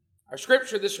Our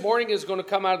scripture this morning is going to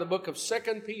come out of the book of 2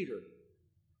 Peter.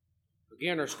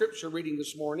 Again, our scripture reading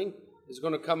this morning is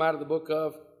going to come out of the book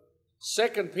of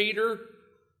 2 Peter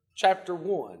chapter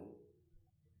 1.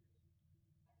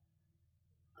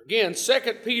 Again, 2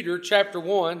 Peter chapter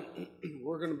 1,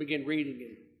 we're going to begin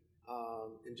reading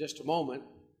in just a moment.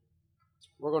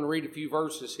 We're going to read a few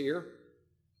verses here.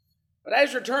 But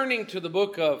as you're turning to the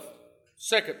book of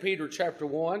 2 Peter chapter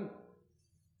 1,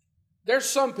 there's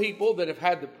some people that have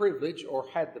had the privilege,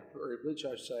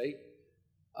 I say,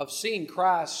 of seeing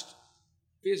Christ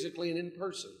physically and in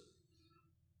person.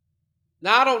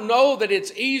 Now, I don't know that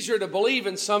it's easier to believe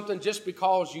in something just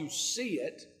because you see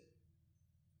it.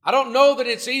 I don't know that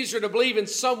it's easier to believe in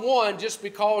someone just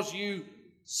because you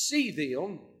see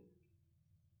them.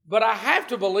 But I have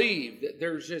to believe that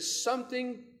there's just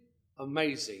something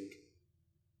amazing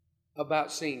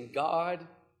about seeing God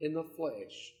in the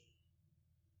flesh.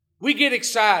 We get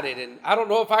excited, and I don't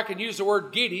know if I can use the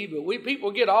word giddy, but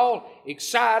people get all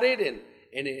excited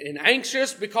and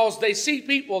anxious because they see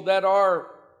people that are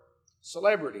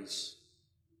celebrities,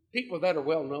 people that are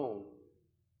well known.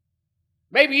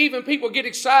 Maybe even people get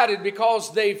excited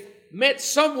because they've met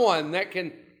someone that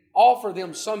can offer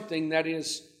them something that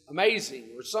is amazing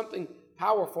or something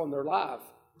powerful in their life,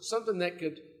 something that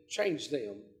could change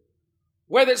them.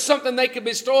 Whether it's something they could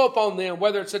bestow upon them,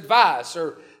 whether it's advice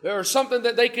or something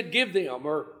that they could give them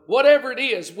or whatever it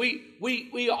is,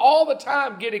 we all the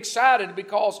time get excited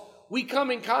because we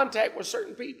come in contact with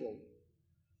certain people.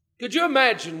 Could you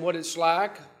imagine what it's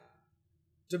like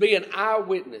to be an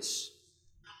eyewitness,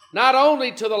 not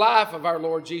only to the life of our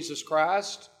Lord Jesus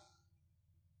Christ,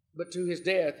 but to His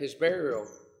death, His burial,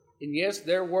 and yes,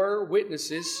 there were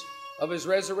witnesses of His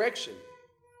resurrection.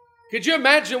 Could you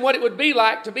imagine what it would be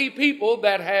like to be people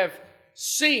that have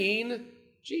seen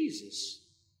Jesus?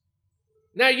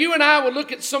 Now, you and I would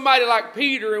look at somebody like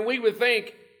Peter and we would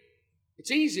think,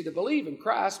 it's easy to believe in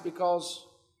Christ because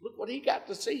look what he got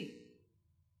to see.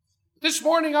 This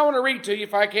morning I want to read to you,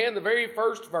 if I can, the very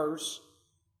first verse.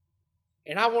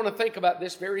 And I want to think about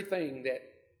this very thing, that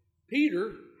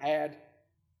Peter had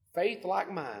faith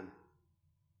like mine.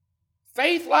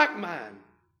 Faith like mine.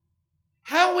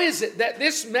 How is it that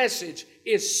this message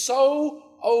is so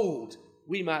old,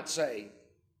 we might say?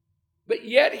 But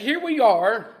yet here we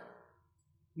are,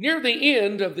 near the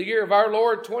end of the year of our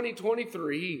Lord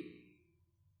 2023,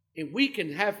 and we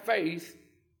can have faith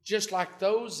just like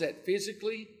those that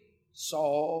physically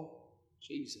saw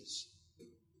Jesus.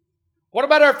 What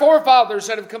about our forefathers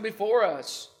that have come before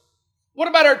us? What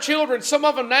about our children, some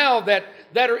of them now that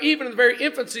are even in the very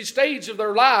infancy stage of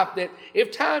their life, that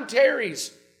if time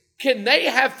tarries, can they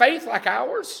have faith like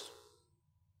ours?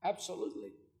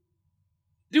 Absolutely.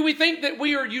 Do we think that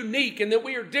we are unique and that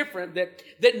we are different, that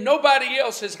nobody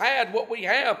else has had what we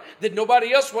have, that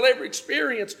nobody else will ever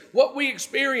experience what we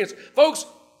experience? Folks,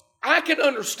 I can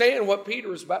understand what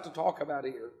Peter is about to talk about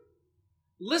here.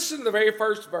 Listen to the very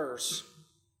first verse.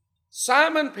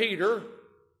 Simon Peter,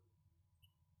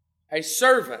 a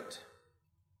servant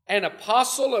and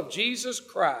apostle of Jesus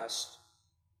Christ,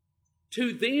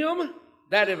 to them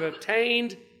that have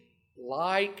obtained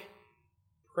like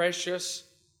precious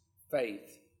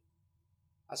faith.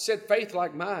 I said faith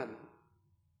like mine.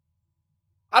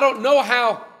 I don't know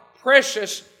how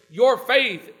precious your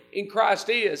faith in Christ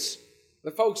is,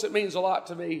 but folks, it means a lot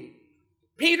to me.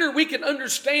 Peter, we can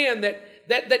understand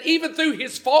that even through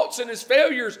his faults and his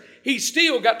failures, he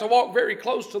still got to walk very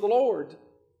close to the Lord.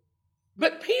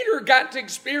 But Peter got to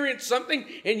experience something,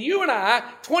 and you and I,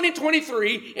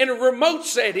 2023, in a remote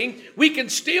setting, we can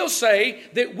still say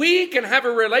that we can have a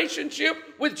relationship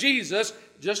with Jesus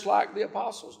just like the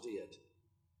apostles did.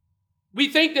 We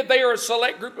think that they are a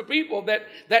select group of people that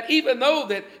even though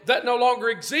that no longer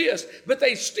exists, but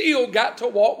they still got to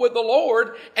walk with the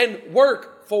Lord and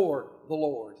work for the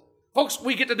Lord. Folks,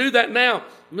 we get to do that now.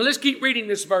 Now let's keep reading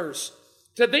this verse.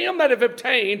 To them that have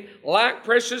obtained like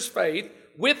precious faith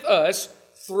with us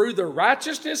through the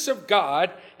righteousness of God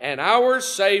and our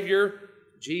Savior,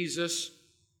 Jesus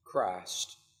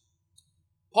Christ.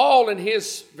 Peter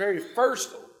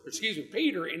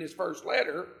in his first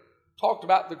letter talked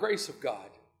about the grace of God.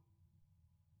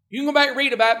 You can go back and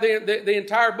read about the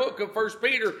entire book of 1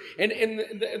 Peter, and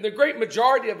the great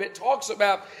majority of it talks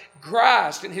about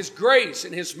Christ and His grace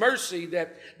and His mercy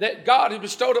that God has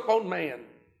bestowed upon man.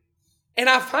 And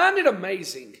I find it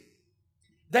amazing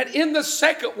that in the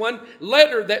second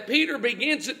letter that Peter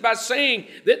begins it by saying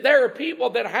that there are people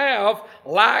that have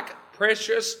like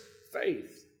precious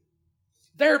faith.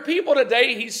 There are people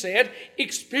today, he said,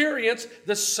 experience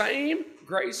the same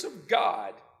grace of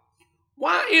God.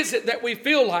 Why is it that we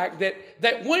feel like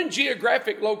that one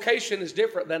geographic location is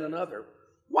different than another?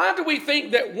 Why do we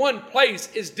think that one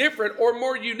place is different or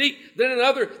more unique than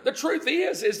another? The truth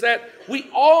is that we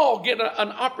all get an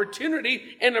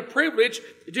opportunity and a privilege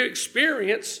to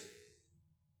experience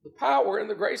the power and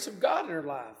the grace of God in our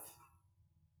life.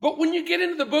 But when you get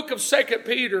into the book of 2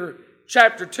 Peter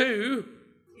chapter 2,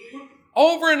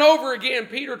 over and over again,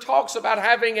 Peter talks about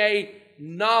having a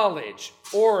knowledge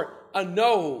or a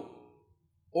know,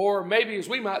 or maybe as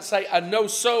we might say, a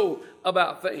know-so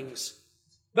about things.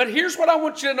 But here's what I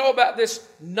want you to know about this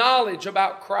knowledge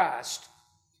about Christ.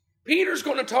 Peter's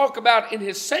going to talk about in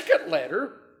his second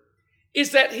letter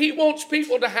is that he wants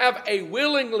people to have a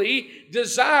willingly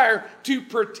desire to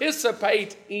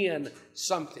participate in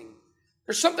something.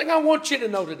 There's something I want you to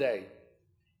know today.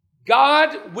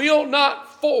 God will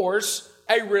not force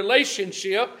a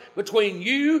relationship between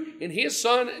you and his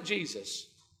son, Jesus.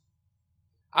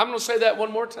 I'm going to say that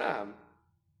one more time.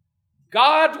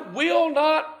 God will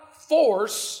not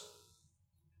force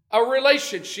a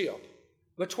relationship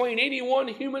between any one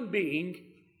human being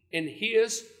and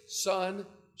his son,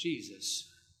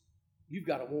 Jesus. You've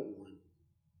got to want one.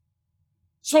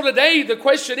 So today the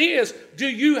question is, do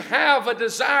you have a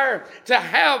desire to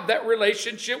have that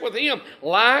relationship with him?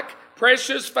 Like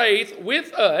precious faith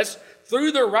with us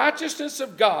through the righteousness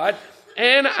of God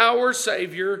and our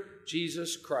Savior,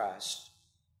 Jesus Christ.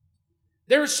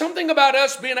 There is something about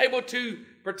us being able to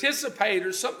participate,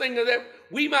 or something that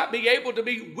we might be able to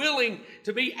be willing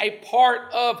to be a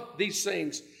part of these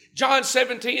things. John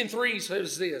 17:3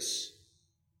 says this.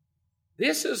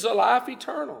 This is a life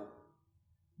eternal,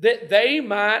 that they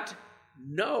might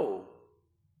know.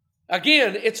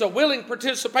 Again, it's a willing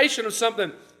participation of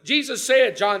something. Jesus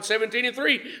said, John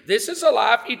 17:3, this is a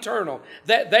life eternal,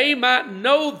 that they might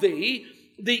know thee,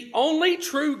 the only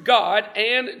true God,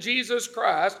 and Jesus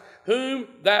Christ, whom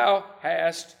thou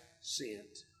hast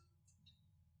sent.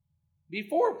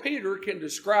 Before Peter can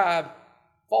describe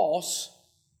false,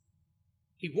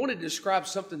 he wanted to describe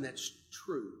something that's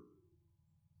true.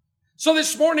 So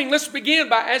this morning, let's begin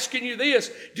by asking you this.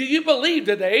 Do you believe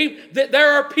today that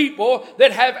there are people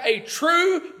that have a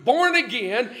true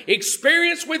born-again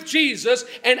experience with Jesus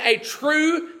and a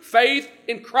true faith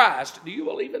in Christ? Do you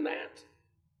believe in that?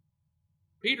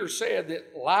 Peter said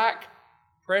that like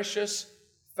precious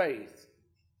faith.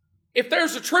 If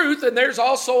there's a truth, then there's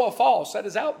also a false that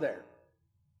is out there.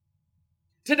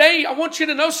 Today, I want you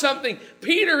to know something.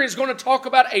 Peter is going to talk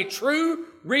about a true,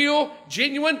 real,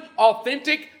 genuine,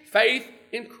 authentic faith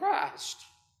in Christ.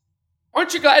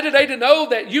 Aren't you glad today to know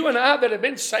that you and I that have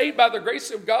been saved by the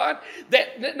grace of God,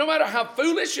 that no matter how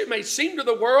foolish it may seem to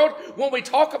the world, when we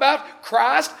talk about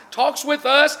Christ talks with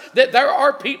us, that there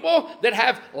are people that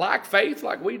have like faith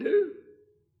like we do?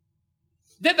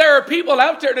 That there are people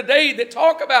out there today that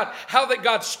talk about how that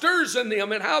God stirs in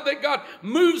them and how that God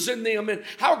moves in them and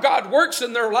how God works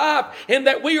in their life, and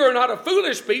that we are not a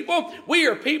foolish people. We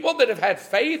are people that have had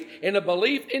faith and a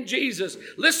belief in Jesus.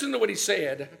 Listen to what he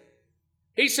said.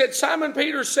 He said, Simon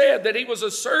Peter said that he was a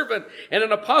servant and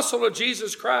an apostle of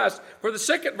Jesus Christ. For the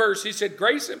second verse, he said,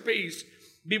 grace and peace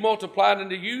be multiplied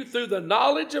unto you through the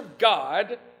knowledge of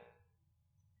God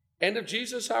and of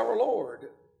Jesus our Lord.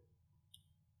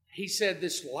 He said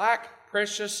this like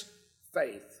precious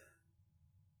faith.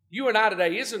 You and I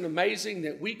today, isn't it amazing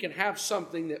that we can have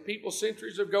something that people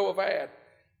centuries ago have had?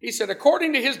 He said,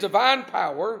 according to his divine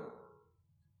power,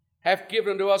 hath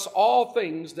given unto us all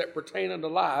things that pertain unto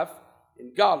life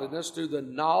and godliness through the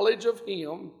knowledge of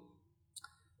him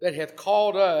that hath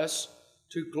called us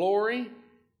to glory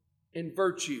and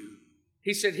virtue.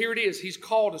 He said, here it is. He's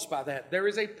called us by that. There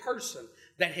is a person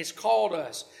that has called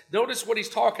us. Notice what he's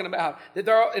talking about. That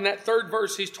there, in that third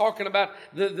verse, he's talking about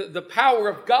the power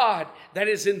of God that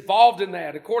is involved in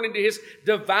that, according to his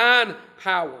divine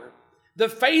power. The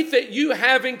faith that you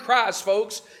have in Christ,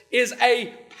 folks, is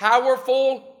a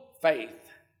powerful faith.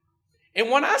 And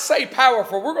when I say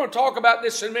powerful, we're going to talk about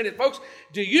this in a minute, folks.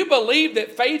 Do you believe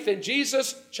that faith in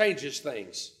Jesus changes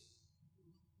things?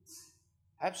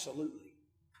 Absolutely.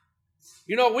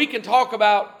 You know, we can talk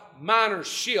about minor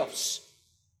shifts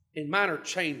and minor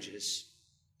changes.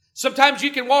 Sometimes you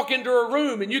can walk into a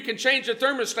room and you can change the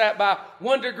thermostat by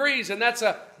 1 degree, and that's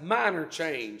a minor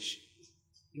change.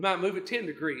 You might move it 10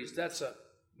 degrees. That's a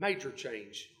major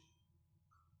change.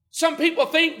 Some people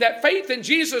think that faith in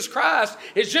Jesus Christ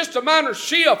is just a minor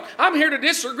shift. I'm here to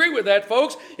disagree with that,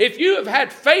 folks. If you have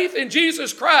had faith in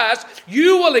Jesus Christ,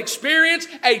 you will experience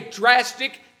a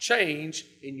drastic change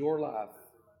in your life.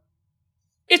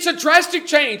 It's a drastic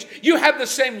change. You have the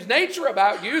same nature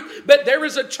about you, but there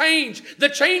is a change. The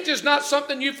change is not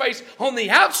something you face on the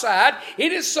outside.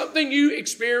 It is something you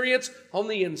experience on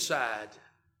the inside.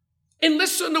 And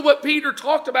listen to what Peter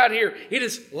talked about here. It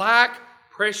is like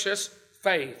precious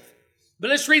faith. But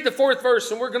let's read the fourth verse,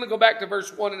 and we're going to go back to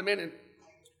verse 1 in a minute.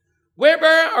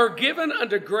 Whereby are given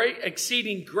unto great,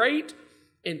 exceeding great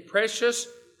and precious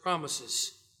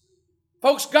promises.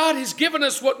 Folks, God has given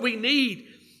us what we need,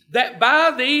 that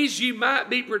by these you might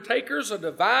be partakers of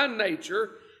divine nature,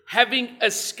 having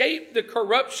escaped the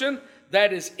corruption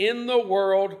that is in the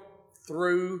world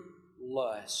through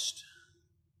lust.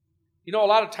 You know, a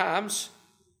lot of times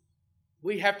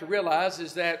we have to realize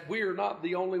is that we are not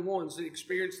the only ones that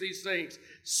experience these things.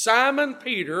 Simon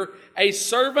Peter, a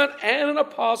servant and an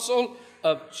apostle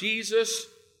of Jesus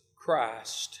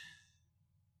Christ.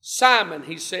 Simon,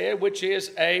 he said, which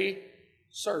is a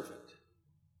servant.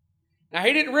 Now,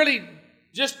 he didn't really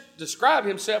just describe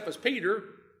himself as Peter.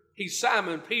 He's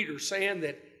Simon Peter, saying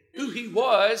that who he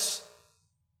was,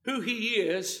 who he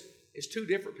is two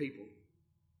different people.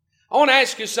 I want to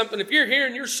ask you something. If you're here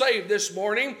and you're saved this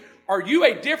morning, are you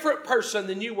a different person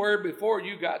than you were before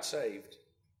you got saved?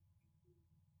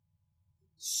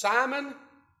 Simon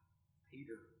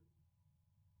Peter.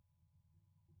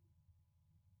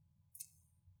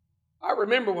 I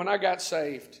remember when I got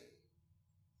saved.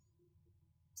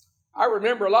 I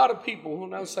remember a lot of people,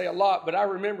 and I don't say a lot, but I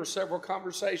remember several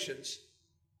conversations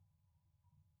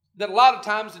that a lot of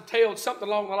times entailed something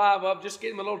along the line of, just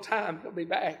give him a little time, he'll be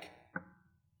back.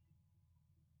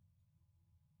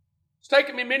 It's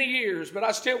taken me many years, but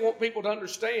I still want people to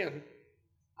understand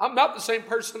I'm not the same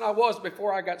person I was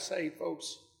before I got saved,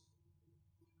 folks.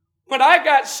 When I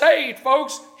got saved,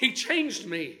 folks, he changed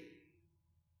me.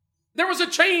 There was a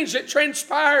change that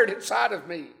transpired inside of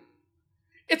me.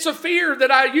 It's a fear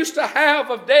that I used to have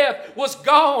of death was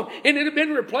gone, and it had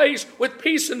been replaced with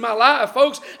peace in my life.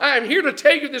 Folks, I am here to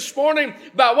tell you this morning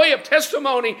by way of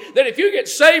testimony that if you get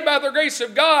saved by the grace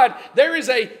of God, there is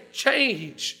a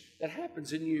change that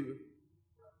happens in you.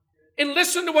 And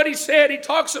listen to what he said. He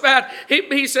talks about,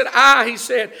 he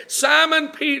said, Simon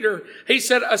Peter, he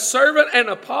said, a servant and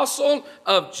apostle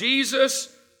of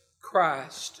Jesus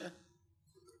Christ.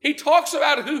 He talks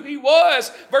about who he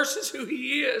was versus who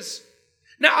he is.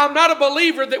 Now, I'm not a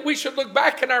believer that we should look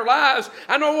back in our lives.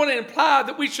 I don't want to imply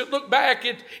that we should look back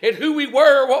at who we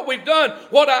were or what we've done.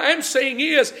 What I am saying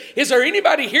is there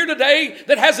anybody here today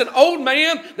that has an old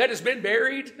man that has been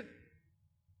buried?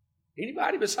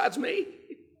 Anybody besides me?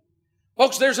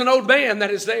 Folks, there's an old man that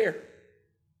is there.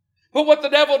 But what the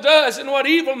devil does and what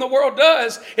evil in the world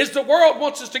does is the world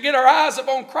wants us to get our eyes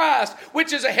upon Christ,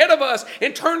 which is ahead of us,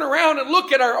 and turn around and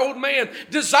look at our old man,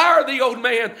 desire the old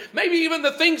man, maybe even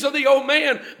the things of the old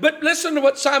man. But listen to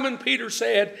what Simon Peter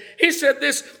said. He said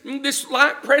this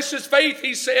like precious faith,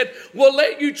 he said, will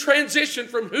let you transition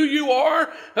from who you are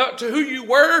to who you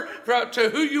were to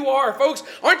who you are. Folks,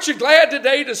 aren't you glad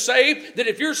today to say that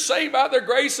if you're saved by the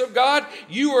grace of God,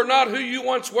 you are not who you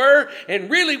once were? And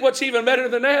really what's even better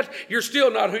than that, you're still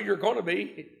not who you're going to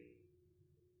be.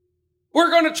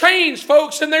 We're going to change,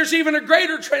 folks, and there's even a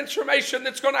greater transformation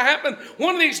that's going to happen.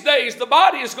 One of these days, the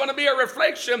body is going to be a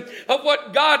reflection of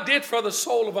what God did for the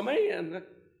soul of a man.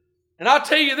 And I'll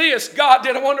tell you this, God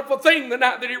did a wonderful thing the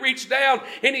night that he reached down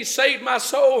and he saved my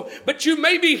soul. But you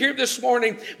may be here this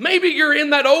morning. Maybe you're in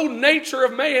that old nature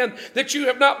of man that you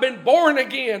have not been born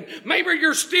again. Maybe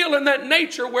you're still in that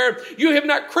nature where you have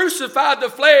not crucified the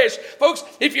flesh. Folks,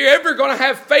 if you're ever going to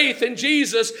have faith in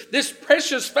Jesus, this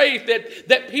precious faith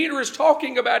that Peter is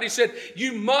talking about, he said,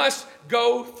 you must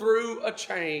go through a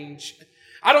change.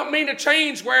 I don't mean a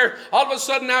change where all of a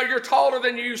sudden now you're taller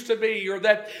than you used to be, or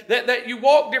that you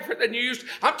walk different than you used to.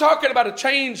 I'm talking about a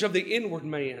change of the inward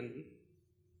man.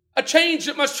 A change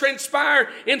that must transpire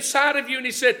inside of you. And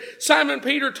he said, Simon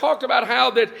Peter talked about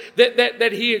how that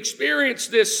he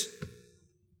experienced this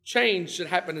change that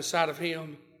happened inside of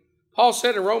him. Paul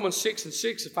said in Romans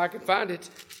 6:6, if I can find it.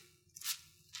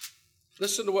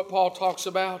 Listen to what Paul talks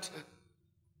about.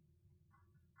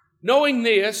 Knowing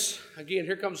this, again,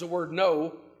 here comes the word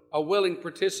know, a willing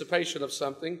participation of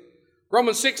something.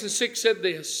 Romans 6:6 said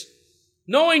this,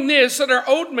 knowing this, that our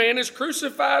old man is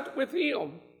crucified with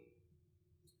him,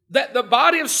 that the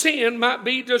body of sin might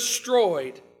be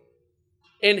destroyed,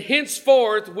 and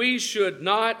henceforth we should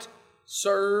not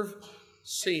serve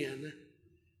sin.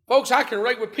 Folks, I can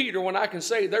relate with Peter when I can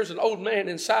say there's an old man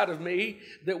inside of me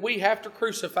that we have to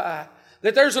crucify.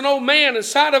 That there's an old man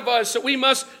inside of us that we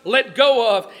must let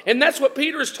go of. And that's what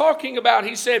Peter is talking about.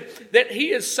 He said that he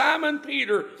is Simon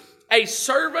Peter, a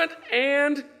servant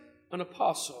and an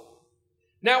apostle.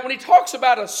 Now, when he talks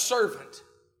about a servant,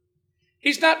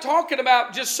 He's not talking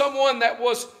about just someone that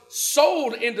was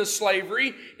sold into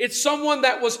slavery. It's someone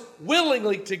that was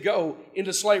willingly to go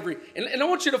into slavery. And I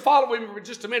want you to follow me for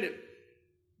just a minute.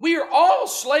 We are all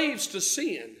slaves to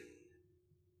sin,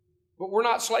 but we're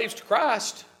not slaves to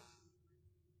Christ.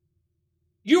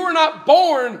 You are not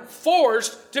born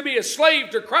forced to be a slave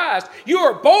to Christ. You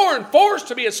are born forced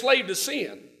to be a slave to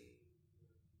sin.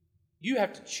 You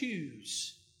have to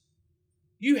choose.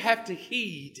 You have to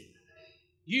heed.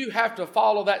 You have to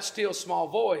follow that still small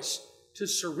voice to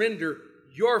surrender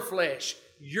your flesh,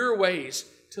 your ways,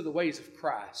 to the ways of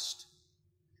Christ.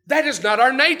 That is not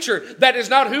our nature. That is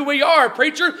not who we are,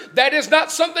 preacher. That is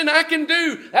not something I can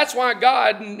do. That's why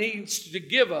God needs to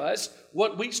give us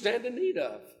what we stand in need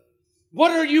of.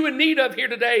 What are you in need of here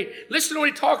today? Listen to what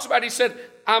he talks about. He said,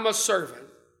 I'm a servant.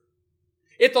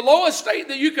 At the lowest state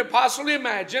that you could possibly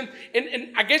imagine,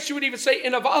 and I guess you would even say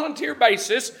in a volunteer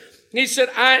basis, he said,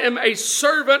 I am a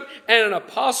servant and an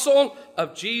apostle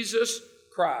of Jesus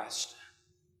Christ.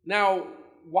 Now,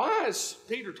 why is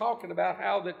Peter talking about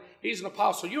how that he's an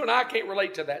apostle? You and I can't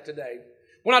relate to that today.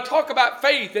 When I talk about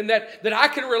faith and that I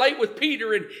can relate with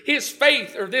Peter and his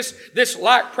faith, or this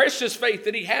like precious faith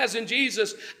that he has in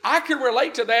Jesus, I can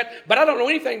relate to that, but I don't know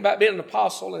anything about being an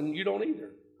apostle, and you don't either.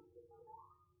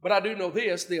 But I do know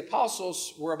this, the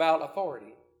apostles were about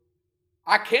authority.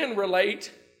 I can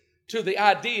relate to the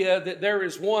idea that there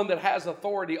is one that has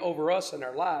authority over us in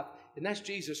our life, and that's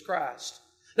Jesus Christ.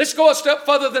 Let's go a step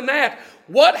further than that.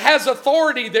 What has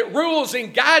authority that rules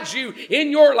and guides you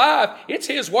in your life? It's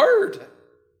His Word.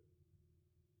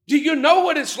 Do you know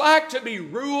what it's like to be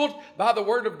ruled by the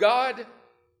Word of God?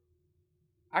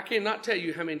 I cannot tell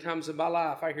you how many times in my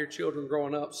life I hear children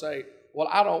growing up say, well,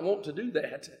 I don't want to do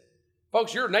that.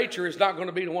 Folks, your nature is not going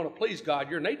to be to want to please God.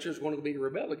 Your nature is going to be to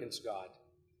rebel against God.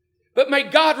 But may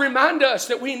God remind us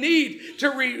that we need to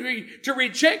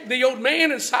reject the old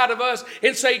man inside of us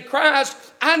and say, Christ,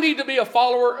 I need to be a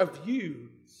follower of you.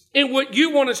 And what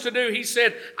you want us to do, he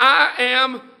said, I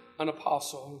am an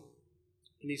apostle.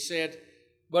 And he said,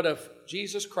 but of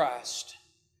Jesus Christ.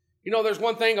 You know, there's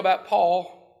one thing about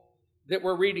Paul that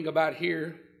we're reading about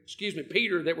here.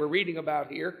 Peter that we're reading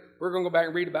about here. We're going to go back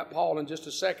and read about Paul in just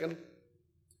a second.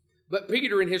 But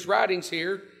Peter in his writings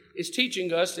here is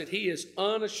teaching us that he is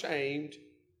unashamed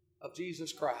of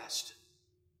Jesus Christ.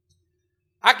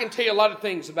 I can tell you a lot of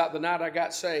things about the night I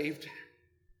got saved,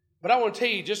 but I want to tell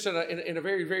you just in a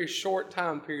very, very short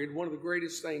time period, one of the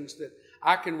greatest things that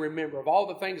I can remember. Of all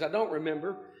the things I don't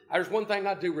remember, there's one thing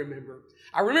I do remember.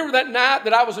 I remember that night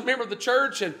that I was a member of the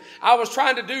church and I was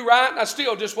trying to do right, and I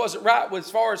still just wasn't right as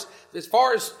far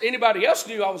as anybody else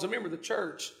knew I was a member of the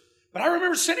church. But I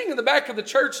remember sitting in the back of the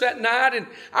church that night, and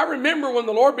I remember when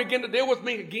the Lord began to deal with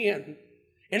me again.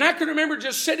 And I can remember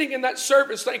just sitting in that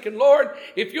service thinking, Lord,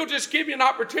 if you'll just give me an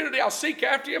opportunity, I'll seek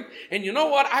after you. And you know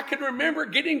what? I can remember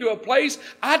getting to a place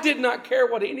I did not care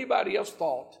what anybody else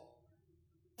thought.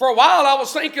 For a while, I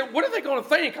was thinking, what are they going to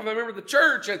think? I'm a member of the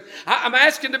church, and I'm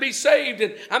asking to be saved,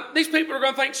 and these people are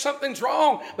going to think something's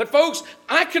wrong. But folks,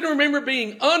 I can remember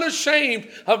being unashamed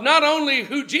of not only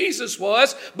who Jesus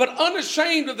was, but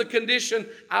unashamed of the condition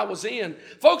I was in.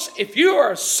 Folks, if you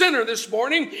are a sinner this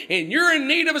morning and you're in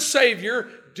need of a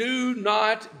Savior, do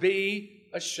not be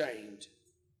ashamed.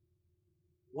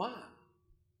 Why?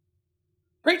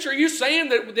 Preacher, are you saying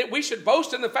that we should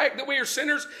boast in the fact that we are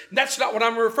sinners? That's not what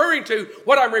I'm referring to.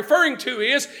 What I'm referring to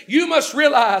is you must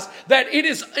realize that it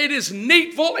is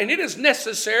needful and it is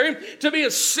necessary to be a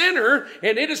sinner,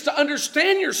 and it is to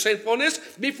understand your sinfulness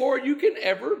before you can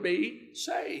ever be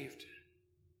saved.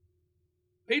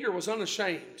 Peter was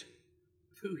unashamed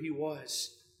of who he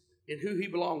was and who he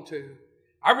belonged to.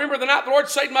 I remember the night the Lord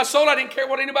saved my soul. I didn't care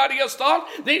what anybody else thought.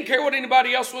 Didn't care what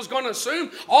anybody else was going to assume.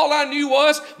 All I knew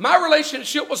was my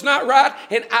relationship was not right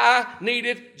and I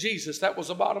needed Jesus. That was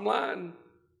the bottom line.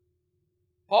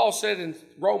 Paul said in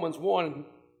Romans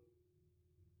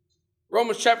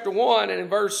chapter 1 and in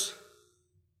verse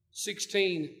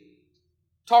 16,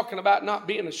 talking about not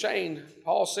being ashamed,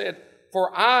 Paul said,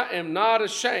 for I am not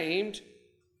ashamed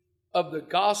of the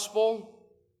gospel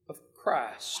of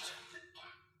Christ.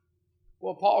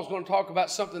 Well, Paul's going to talk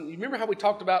about something. You remember how we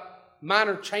talked about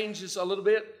minor changes a little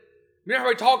bit? Remember how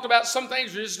we talked about some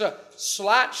things are just a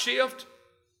slight shift?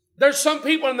 There's some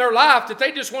people in their life that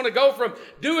they just want to go from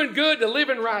doing good to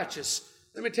living righteous.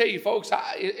 Let me tell you, folks,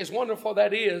 as wonderful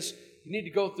that is, you need to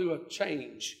go through a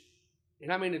change.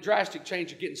 And I mean a drastic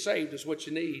change of getting saved is what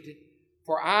you need.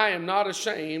 For I am not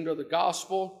ashamed of the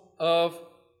gospel of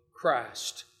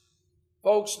Christ.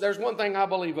 Folks, there's one thing I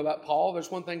believe about Paul. There's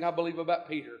one thing I believe about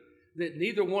Peter. That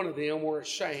neither one of them were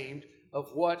ashamed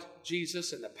of what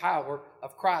Jesus and the power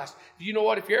of Christ. You know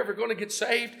what? If you're ever going to get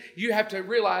saved, you have to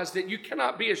realize that you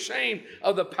cannot be ashamed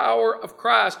of the power of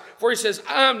Christ. For he says,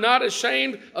 I am not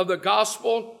ashamed of the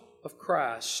gospel of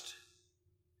Christ.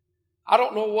 I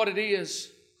don't know what it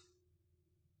is,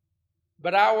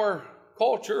 but our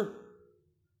culture,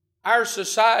 our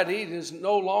society is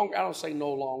no longer, I don't say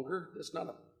no longer, that's not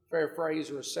a fair phrase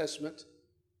or assessment,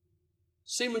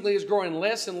 seemingly is growing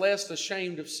less and less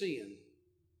ashamed of sin.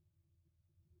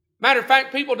 Matter of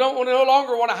fact, people no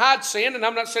longer want to hide sin, and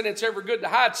I'm not saying it's ever good to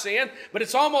hide sin, but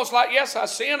it's almost like, yes, I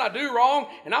sin, I do wrong,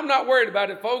 and I'm not worried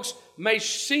about it, folks. May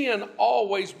sin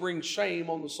always bring shame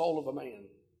on the soul of a man.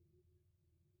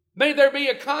 May there be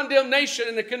a condemnation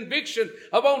and a conviction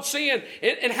upon sin,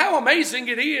 and how amazing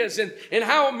it is, and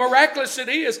how miraculous it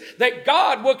is that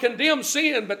God will condemn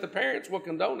sin, but the parents will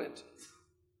condone it.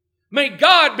 May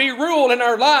God be rule in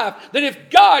our life, that if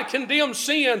God condemns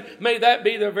sin, may that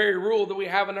be the very rule that we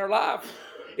have in our life.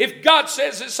 If God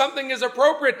says that something is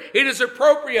appropriate, it is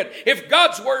appropriate. If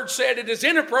God's word said it is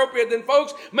inappropriate, then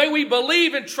folks, may we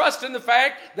believe and trust in the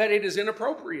fact that it is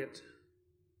inappropriate.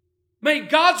 May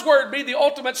God's word be the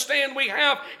ultimate stand we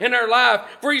have in our life.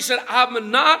 For he said,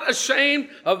 I'm not ashamed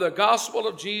of the gospel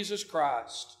of Jesus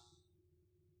Christ.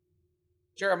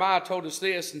 Jeremiah told us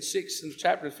this in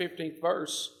chapter 15th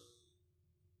verse.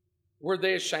 Were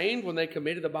they ashamed when they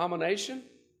committed abomination?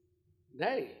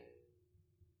 Nay,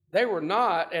 they were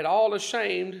not at all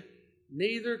ashamed,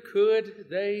 neither could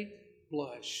they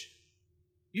blush.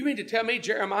 You mean to tell me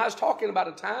Jeremiah is talking about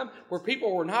a time where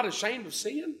people were not ashamed of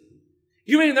sin?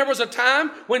 You mean there was a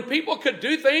time when people could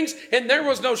do things and there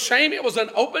was no shame? It was an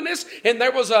openness, and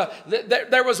there was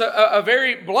a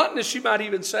very bluntness, you might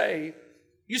even say.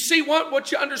 You see,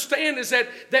 what you understand is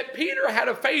that Peter had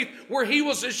a faith where he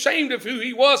was ashamed of who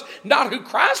he was, not who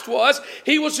Christ was.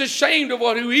 He was ashamed of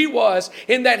who he was,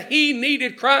 and that he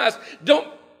needed Christ.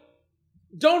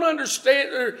 Don't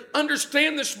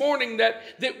understand this morning that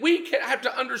we have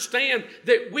to understand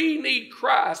that we need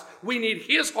Christ. We need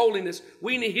his holiness.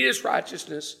 We need his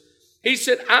righteousness. He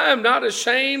said, I am not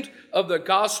ashamed of the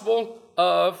gospel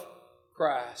of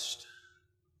Christ.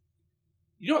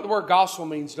 You know what the word gospel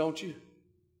means, don't you?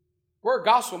 The word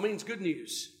gospel means good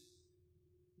news.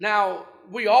 Now,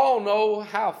 we all know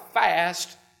how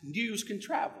fast news can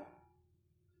travel.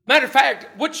 Matter of fact,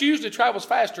 what usually travels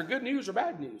faster, good news or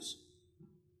bad news?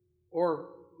 Or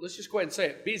let's just go ahead and say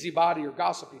it, busybody or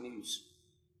gossipy news.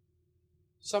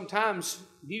 Sometimes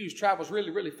news travels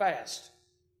really, really fast.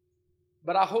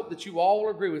 But I hope that you all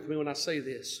agree with me when I say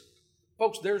this.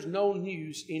 Folks, there's no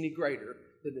news any greater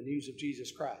than the news of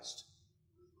Jesus Christ.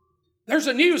 There's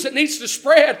a news that needs to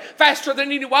spread faster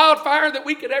than any wildfire that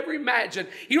we could ever imagine.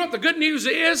 You know what the good news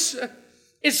is?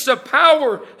 It's the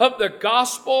power of the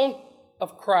gospel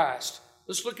of Christ.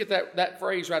 Let's look at that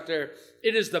phrase right there.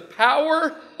 It is the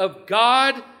power of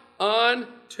God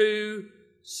unto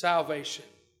salvation.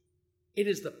 It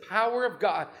is the power of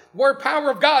God. The word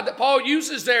power of God that Paul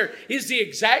uses there is the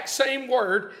exact same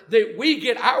word that we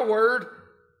get our word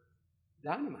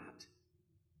dynamite.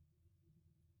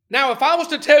 Now, if I was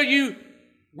to tell you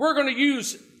we're going to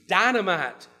use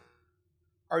dynamite,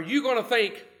 are you going to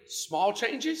think small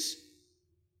changes?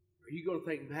 Or are you going to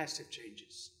think massive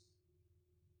changes?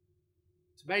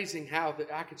 It's amazing how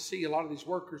that I can see a lot of these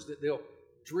workers that they'll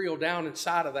drill down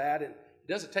inside of that, and it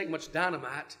doesn't take much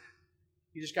dynamite.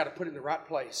 You just got to put it in the right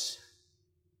place.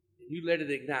 And you let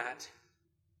it ignite,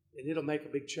 and it'll make a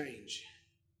big change.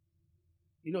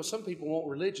 You know, some people want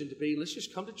religion to be, let's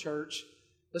just come to church.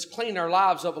 Let's clean our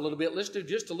lives up a little bit. Let's do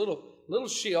just a little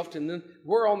shift, and then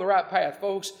we're on the right path.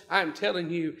 Folks, I'm telling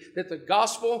you that the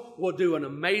gospel will do an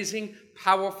amazing,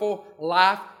 powerful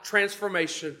life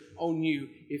transformation on you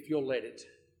if you'll let it.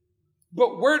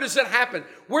 But where does it happen?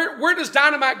 Where does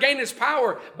dynamite gain its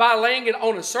power? By laying it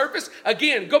on a surface?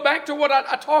 Again, go back to what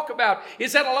I talk about,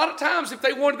 is that a lot of times if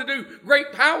they wanted to do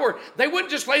great power, they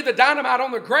wouldn't just lay the dynamite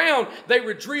on the ground. They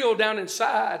would drill down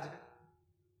inside.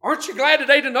 Aren't you glad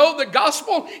today to know the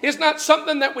gospel is not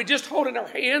something that we just hold in our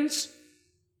hands?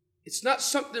 It's not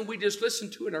something we just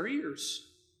listen to in our ears.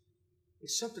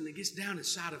 It's something that gets down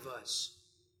inside of us.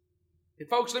 And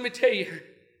folks, let me tell you,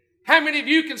 how many of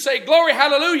you can say, glory,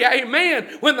 hallelujah,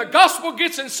 amen? When the gospel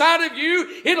gets inside of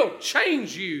you, it'll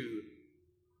change you.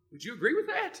 Would you agree with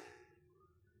that?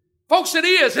 Folks, it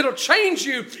is. It'll change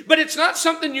you, but it's not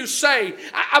something you say.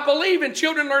 I believe in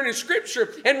children learning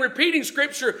Scripture and repeating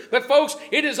Scripture, but folks,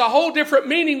 it is a whole different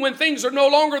meaning when things are no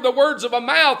longer the words of a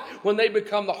mouth, when they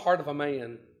become the heart of a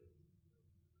man.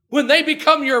 When they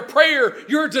become your prayer,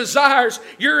 your desires,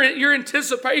 your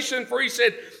anticipation, for he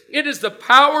said, it is the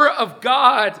power of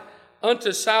God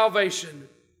unto salvation.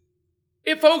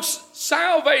 Folks,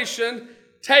 salvation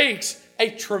takes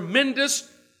a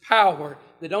tremendous power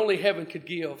that only heaven could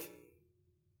give.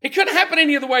 It couldn't happen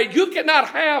any other way. You cannot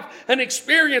have an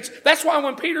experience. That's why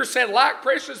when Peter said, like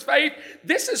precious faith,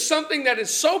 this is something that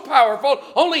is so powerful,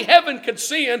 only heaven could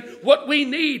send what we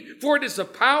need, for it is the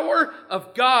power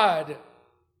of God.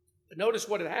 But notice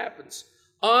what it happens.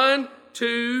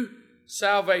 Unto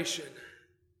salvation.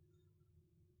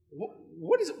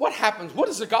 What happens? What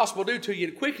does the gospel do to you?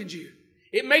 It quickens you.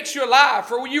 It makes you alive,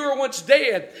 for you were once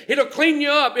dead. It'll clean you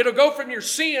up. It'll go from your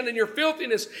sin and your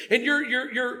filthiness and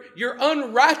your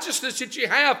unrighteousness that you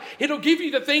have. It'll give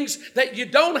you the things that you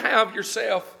don't have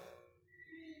yourself.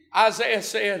 Isaiah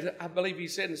said, I believe he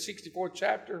said in the 64th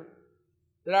chapter,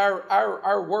 that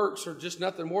our works are just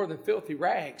nothing more than filthy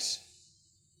rags.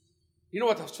 You know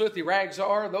what those filthy rags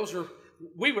are? Those are,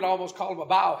 we would almost call them a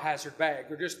biohazard bag.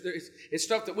 It's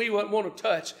stuff that we wouldn't want to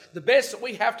touch. The best that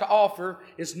we have to offer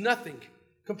is nothing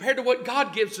compared to what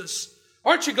God gives us.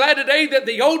 Aren't you glad today that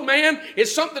the old man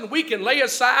is something we can lay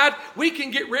aside, we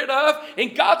can get rid of,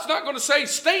 and God's not going to say,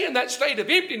 stay in that state of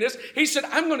emptiness. He said,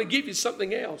 I'm going to give you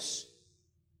something else.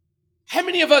 How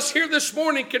many of us here this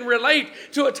morning can relate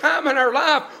to a time in our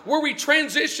life where we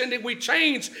transitioned and we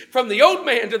changed from the old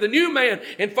man to the new man?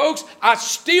 And folks, I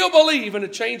still believe in a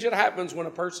change that happens when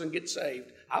a person gets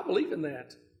saved. I believe in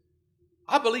that.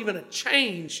 I believe in a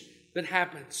change that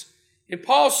happens. And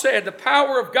Paul said, the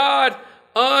power of God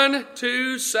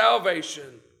unto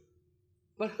salvation.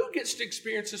 But who gets to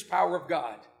experience this power of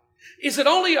God? Is it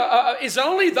only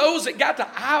those that got the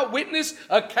eyewitness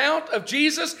account of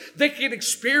Jesus that can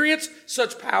experience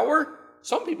such power?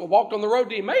 Some people walked on the road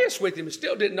to Emmaus with him and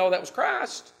still didn't know that was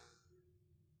Christ.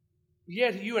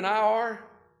 Yet you and I are.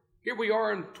 Here we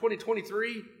are in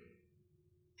 2023.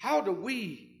 How do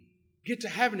we get to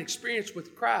have an experience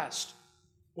with Christ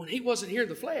when he wasn't here in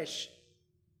the flesh?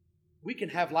 We can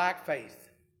have like faith.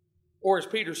 Or as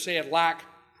Peter said, like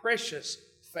precious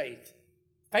faith.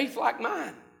 Faith like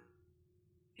mine.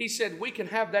 He said we can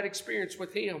have that experience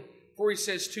with him. For he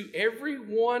says, to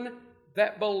everyone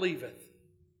that believeth.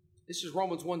 This is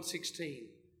Romans 1:16.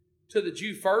 To the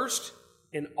Jew first,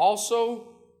 and also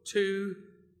to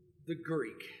the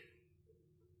Greek.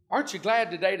 Aren't you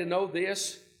glad today to know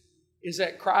this? Is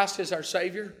that Christ is our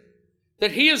Savior?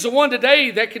 That he is the one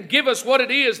today that can give us what it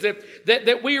is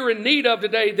that we are in need of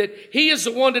today. That he is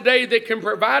the one today that can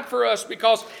provide for us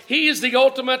because he is the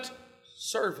ultimate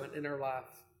servant in our life.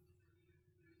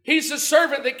 He's the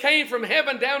servant that came from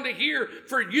heaven down to here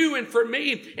for you and for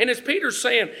me. And as Peter's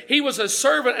saying, he was a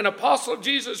servant and apostle of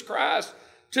Jesus Christ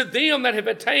to them that have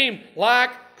attained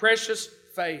like precious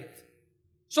faith.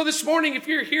 So this morning, if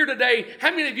you're here today, how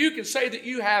many of you can say that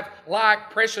you have like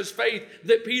precious faith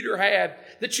that Peter had?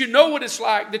 That you know what it's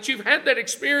like, that you've had that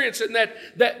experience and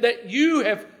that you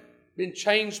have been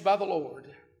changed by the Lord.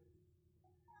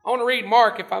 I want to read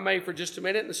Mark, if I may, for just a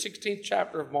minute, in the 16th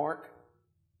chapter of Mark.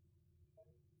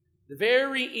 The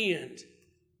very end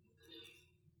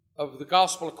of the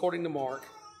gospel according to Mark,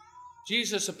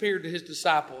 Jesus appeared to his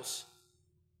disciples.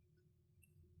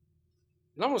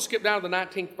 And I'm going to skip down to the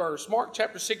 19th verse. Mark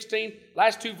chapter 16,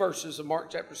 last two verses of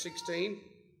Mark chapter 16.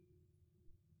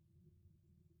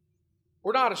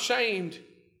 We're not ashamed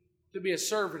to be a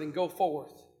servant and go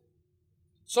forth.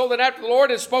 So that after the Lord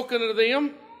had spoken unto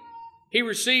them, he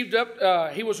was received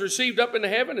up into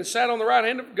heaven and sat on the right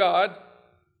hand of God.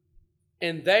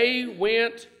 And they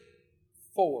went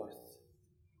forth.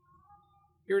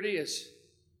 Here it is.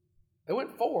 They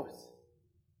went forth.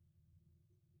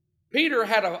 Peter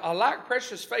had a like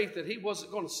precious faith that he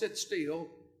wasn't going to sit still.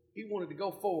 He wanted to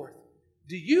go forth.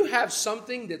 Do you have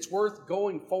something that's worth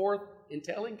going forth and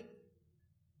telling?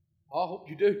 I hope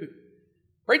you do.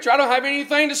 Preacher, I don't have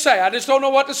anything to say. I just don't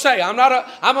know what to say.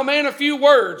 I'm a man of few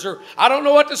words, or I don't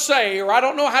know what to say, or I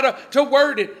don't know how to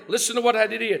word it. Listen to what I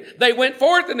did. They went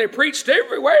forth and they preached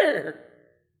everywhere.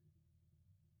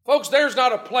 Folks, there's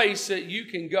not a place that you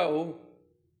can go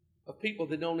of people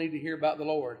that don't need to hear about the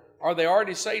Lord. Are they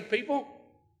already saved people?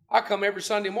 I come every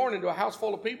Sunday morning to a house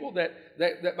full of people that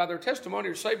by their testimony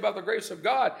are saved by the grace of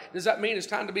God. Does that mean it's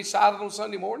time to be silent on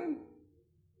Sunday morning?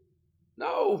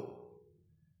 No.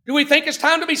 Do we think it's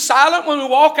time to be silent when we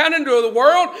walk out into the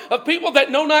world of people that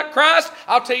know not Christ?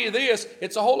 I'll tell you this,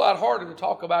 it's a whole lot harder to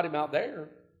talk about him out there.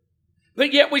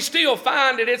 But yet we still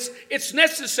find that it's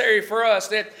necessary for us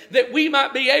that we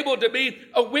might be able to be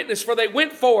a witness. For they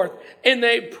went forth and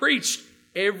they preached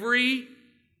everywhere.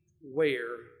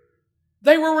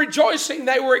 They were rejoicing.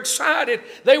 They were excited.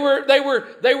 They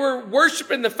were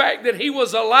worshiping the fact that he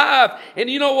was alive. And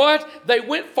you know what? They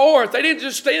went forth. They didn't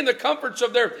just stay in the comforts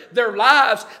of their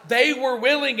lives. They were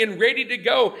willing and ready to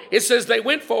go. It says they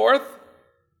went forth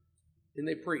and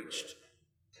they preached.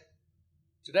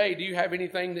 Today, do you have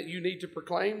anything that you need to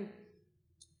proclaim?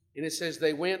 And it says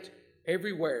they went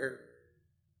everywhere,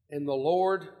 and the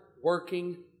Lord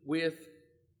working with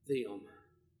them.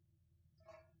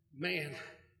 Man,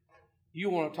 you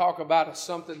want to talk about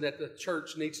something that the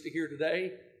church needs to hear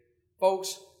today?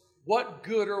 Folks, what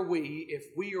good are we if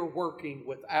we are working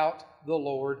without the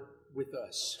Lord with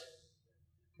us?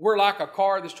 We're like a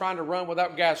car that's trying to run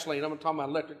without gasoline. I'm talking about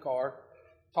an electric car.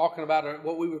 Talking about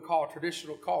what we would call a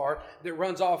traditional car that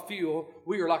runs off fuel.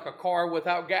 We are like a car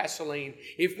without gasoline.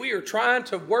 If we are trying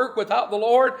to work without the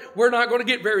Lord, we're not going to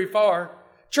get very far.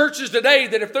 Churches today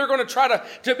that if they're going to try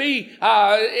to be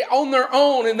on their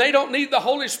own and they don't need the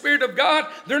Holy Spirit of God,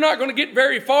 they're not going to get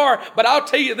very far. But I'll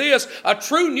tell you this, a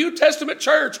true New Testament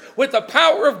church with the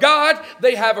power of God,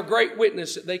 they have a great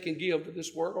witness that they can give to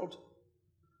this world.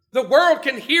 The world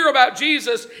can hear about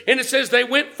Jesus, and it says they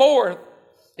went forth.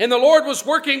 And the Lord was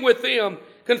working with them,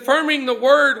 confirming the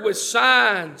word with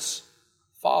signs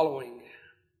following.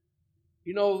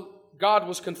 You know, God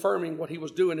was confirming what He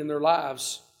was doing in their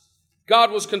lives.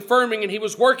 God was confirming and He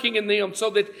was working in them so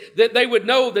that they would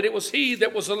know that it was He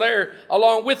that was there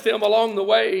along with them along the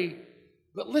way.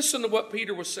 But listen to what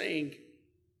Peter was saying.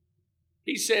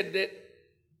 He said that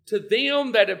to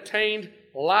them that obtained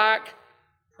like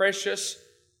precious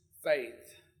faith.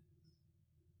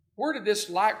 Where did this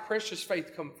like precious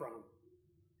faith come from?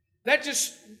 That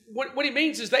just, what he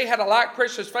means is they had a like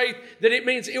precious faith, that it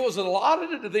means it was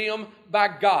allotted to them by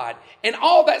God. And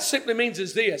all that simply means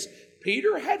is this: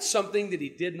 Peter had something that he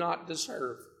did not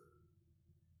deserve.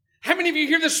 How many of you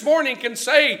here this morning can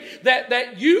say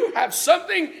that you have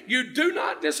something you do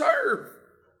not deserve?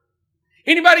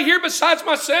 Anybody here besides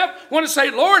myself want to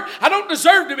say, Lord, I don't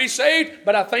deserve to be saved,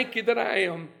 but I thank you that I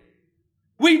am.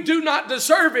 We do not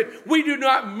deserve it. We do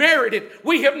not merit it.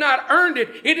 We have not earned it.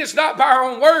 It is not by our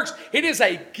own works. It is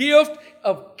a gift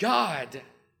of God.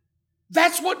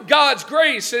 That's what God's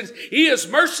grace is. He is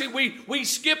mercy. We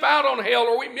skip out on hell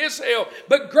or we miss hell.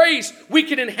 But grace, we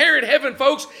can inherit heaven,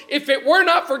 folks. If it were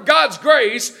not for God's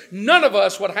grace, none of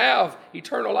us would have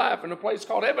eternal life in a place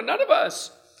called heaven. None of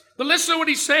us. But listen to what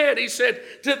he said. He said,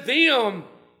 to them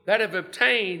that have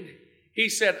obtained, he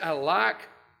said, a like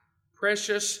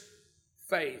precious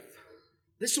faith.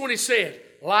 This is what he said.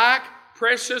 Like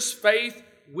precious faith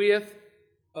with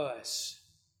us.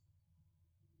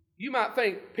 You might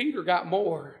think Peter got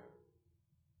more.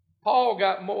 Paul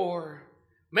got more.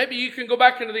 Maybe you can go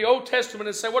back into the Old Testament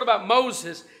and say, what about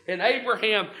Moses and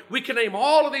Abraham? We can name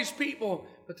all of these people.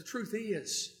 But the truth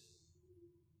is,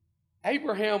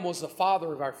 Abraham was the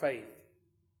father of our faith.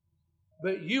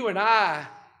 But you and I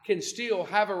can still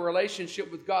have a relationship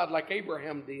with God like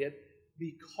Abraham did,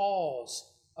 because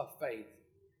of faith.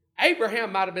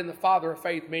 Abraham might have been the father of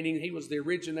faith, meaning he was the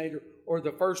originator or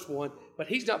the first one, but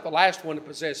he's not the last one to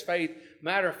possess faith.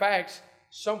 Matter of fact,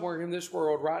 somewhere in this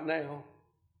world right now,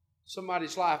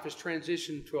 somebody's life has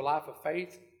transitioned to a life of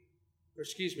faith,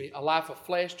 a life of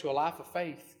flesh to a life of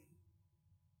faith.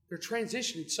 They're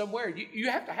transitioning somewhere.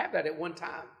 You have to have that at one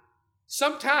time.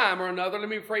 Sometime or another, let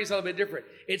me phrase that a little bit different.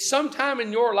 It's sometime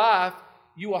in your life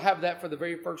you will have that for the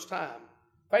very first time.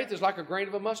 Faith is like a grain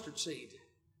of a mustard seed.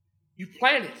 You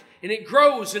plant it, and it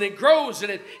grows, and it grows,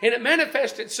 and it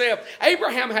manifests itself.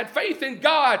 Abraham had faith in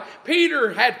God.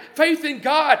 Peter had faith in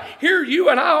God. Here you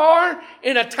and I are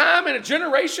in a time and a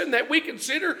generation that we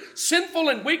consider sinful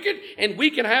and wicked, and we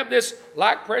can have this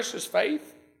like precious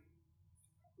faith.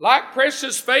 Like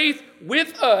precious faith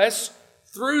with us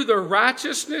through the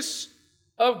righteousness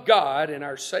of God and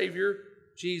our Savior,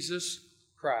 Jesus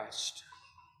Christ.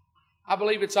 I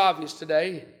believe it's obvious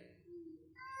today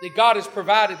that God has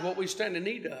provided what we stand in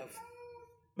need of.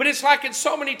 But it's like in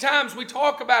so many times we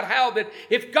talk about how that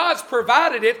if God's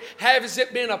provided it, has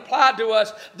it been applied to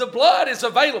us? The blood is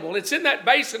available. It's in that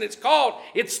basin.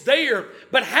 It's there.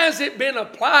 But has it been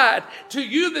applied to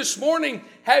you this morning?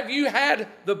 Have you had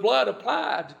the blood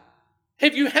applied?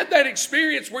 Have you had that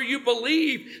experience where you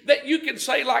believe that you can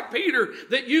say like Peter,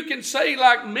 that you can say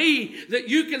like me, that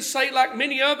you can say like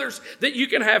many others, that you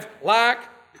can have like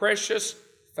precious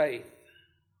faith?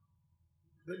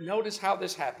 But notice how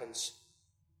this happens.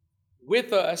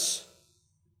 With us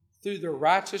through the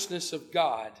righteousness of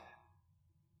God.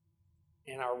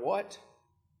 And our what?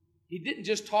 He didn't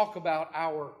just talk about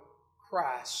our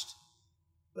Christ,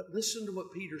 but listen to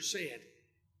what Peter said.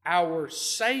 Our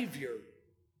Savior,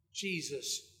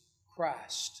 Jesus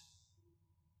Christ.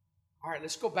 All right,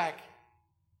 let's go back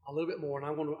a little bit more, and I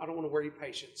don't want to wear your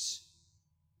patience.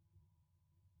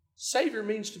 Savior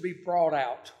means to be brought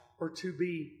out, or to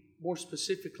be more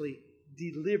specifically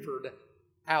delivered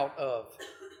out of.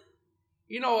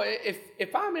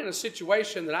 if I'm in a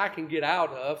situation that I can get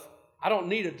out of, I don't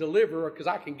need a deliverer because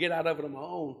I can get out of it on my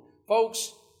own.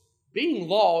 Folks, being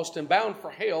lost and bound for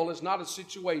hell is not a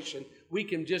situation we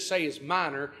can just say is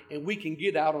minor and we can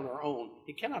get out on our own.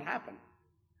 It cannot happen.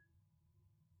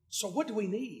 So what do we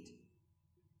need?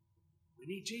 We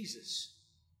need Jesus.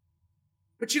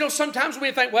 But sometimes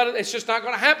we think, well, it's just not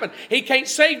going to happen. He can't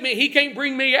save me. He can't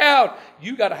bring me out.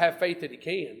 You got to have faith that He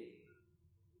can.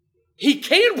 He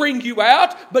can bring you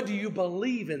out, but do you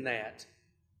believe in that?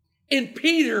 And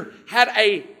Peter had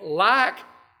a like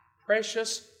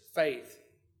precious faith.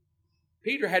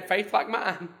 Peter had faith like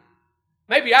mine.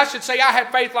 Maybe I should say I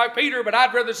had faith like Peter, but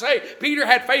I'd rather say Peter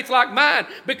had faith like mine.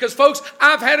 Because, folks,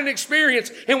 I've had an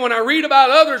experience, and when I read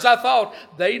about others, I thought,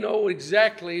 they know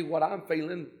exactly what I'm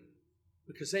feeling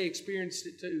because they experienced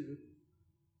it too.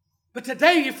 But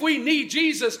today, if we need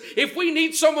Jesus, if we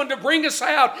need someone to bring us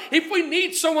out, if we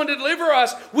need someone to deliver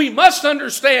us, we must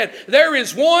understand there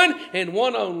is one and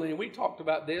one only. And we talked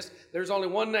about this. There's only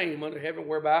one name under heaven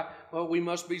whereby we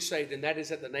must be saved, and that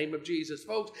is at the name of Jesus.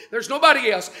 Folks, there's nobody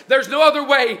else. There's no other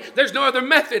way. There's no other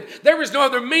method. There is no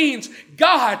other means.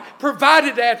 God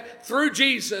provided that through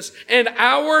Jesus and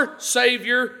our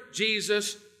Savior,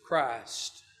 Jesus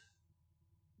Christ.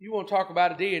 You want to talk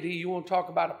about a deity. You want to talk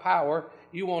about a power.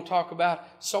 You want to talk about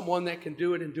someone that can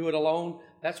do it and do it alone.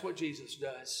 That's what Jesus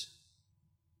does.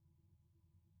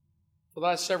 For the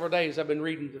last several days, I've been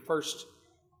reading the first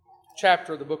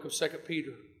chapter of the book of 2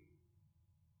 Peter.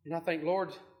 And I think,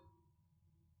 Lord,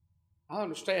 I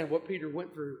understand what Peter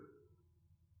went through,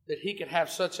 that he could have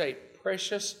such a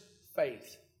precious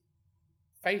faith,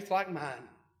 faith like mine,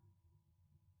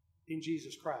 in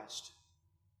Jesus Christ.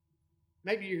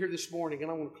 Maybe you're here this morning,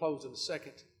 and I want to close in a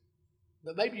second.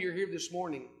 But maybe you're here this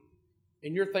morning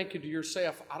and you're thinking to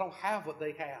yourself, I don't have what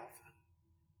they have.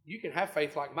 You can have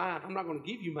faith like mine. I'm not going to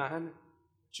give you mine,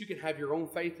 but you can have your own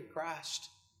faith in Christ.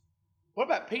 What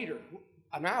about Peter,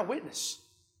 an eyewitness,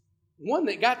 one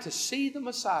that got to see the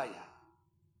Messiah?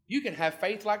 You can have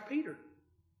faith like Peter.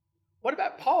 What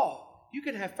about Paul? You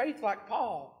can have faith like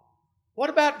Paul. What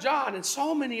about John and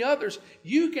so many others?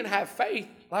 You can have faith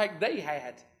like they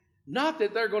had. Not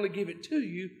that they're going to give it to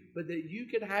you, but that you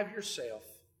can have yourself.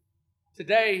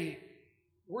 Today,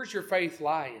 where's your faith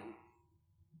lying?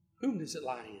 Whom does it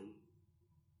lie in?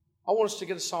 I want us to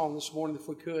get a song this morning if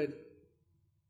we could.